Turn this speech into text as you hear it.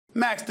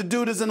Max, the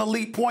dude is an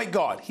elite point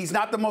guard. He's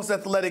not the most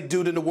athletic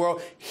dude in the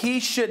world. He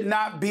should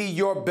not be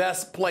your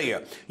best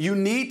player. You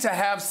need to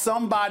have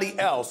somebody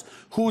else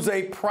who's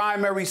a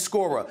primary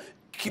scorer.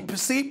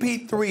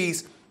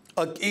 CP3's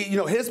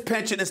his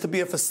penchant is to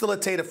be a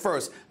facilitator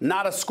first,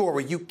 not a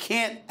scorer. You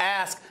can't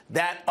ask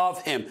that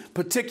of him,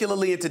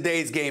 particularly in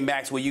today's game,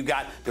 Max, where you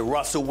got the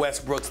Russell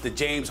Westbrooks, the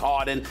James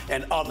Harden,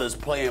 and others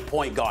playing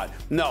point guard.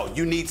 No,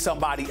 you need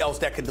somebody else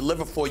that can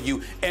deliver for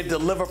you and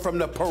deliver from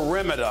the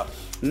perimeter,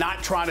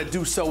 not trying to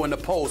do so in the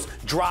post,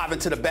 driving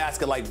to the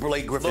basket like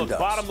Blake Griffin does.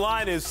 Bottom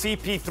line is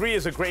CP3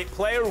 is a great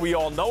player. We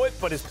all know it,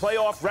 but his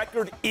playoff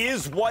record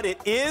is what it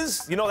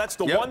is. You know, that's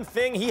the one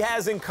thing he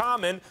has in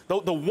common.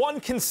 The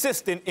one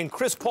consistent in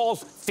Chris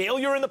Paul's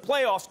failure in the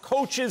playoffs,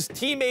 coaches,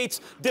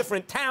 teammates,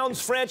 different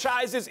towns,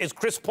 franchises, is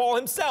Chris Paul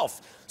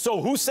himself. So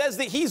who says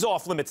that he's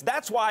off limits?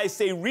 That's why I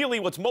say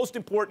really what's most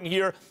important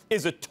here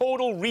is a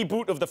total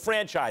reboot of the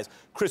franchise.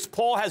 Chris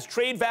Paul has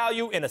trade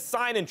value in a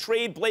sign and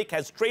trade. Blake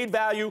has trade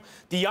value.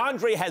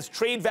 DeAndre has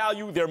trade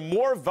value. They're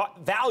more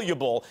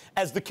valuable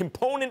as the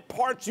component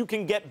parts you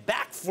can get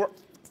back for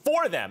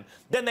them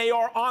than they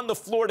are on the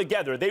floor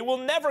together. They will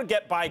never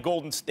get by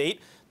Golden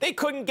State. They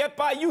couldn't get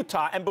by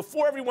Utah. And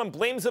before everyone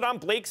blames it on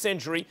Blake's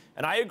injury,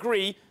 and I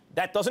agree,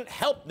 that doesn't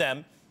help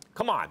them.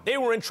 Come on, they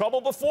were in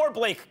trouble before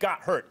Blake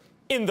got hurt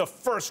in the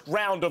first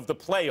round of the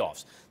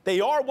playoffs. They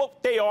are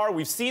what they are.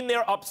 We've seen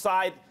their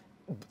upside.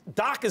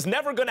 Doc is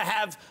never going to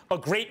have a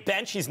great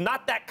bench. He's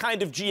not that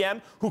kind of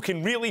GM who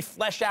can really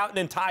flesh out an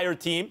entire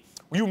team.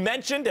 You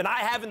mentioned, and I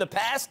have in the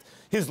past,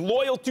 his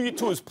loyalty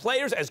to his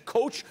players as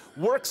coach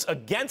works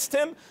against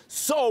him.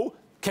 So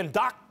can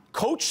Doc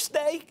coach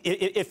stay?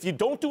 If you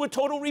don't do a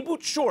total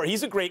reboot, sure,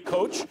 he's a great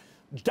coach.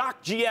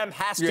 Doc GM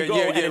has to go.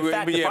 And in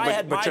fact, if I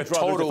had my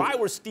druthers, if I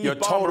were Steve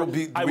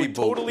Ballmer, I would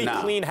totally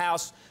clean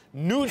house.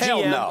 New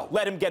GM,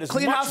 let him get as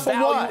much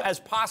value as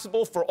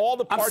possible for all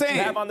the parts you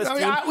have on this team,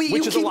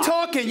 you keep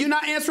talking. You're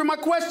not answering my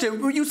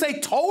question. You say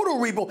total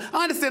reboot.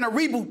 I understand a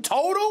reboot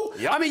total.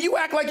 Yep. I mean, you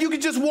act like you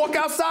could just walk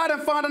outside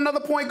and find another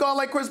point guard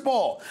like Chris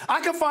Paul. I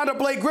can find a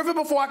Blake Griffin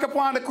before I can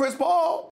find a Chris Paul.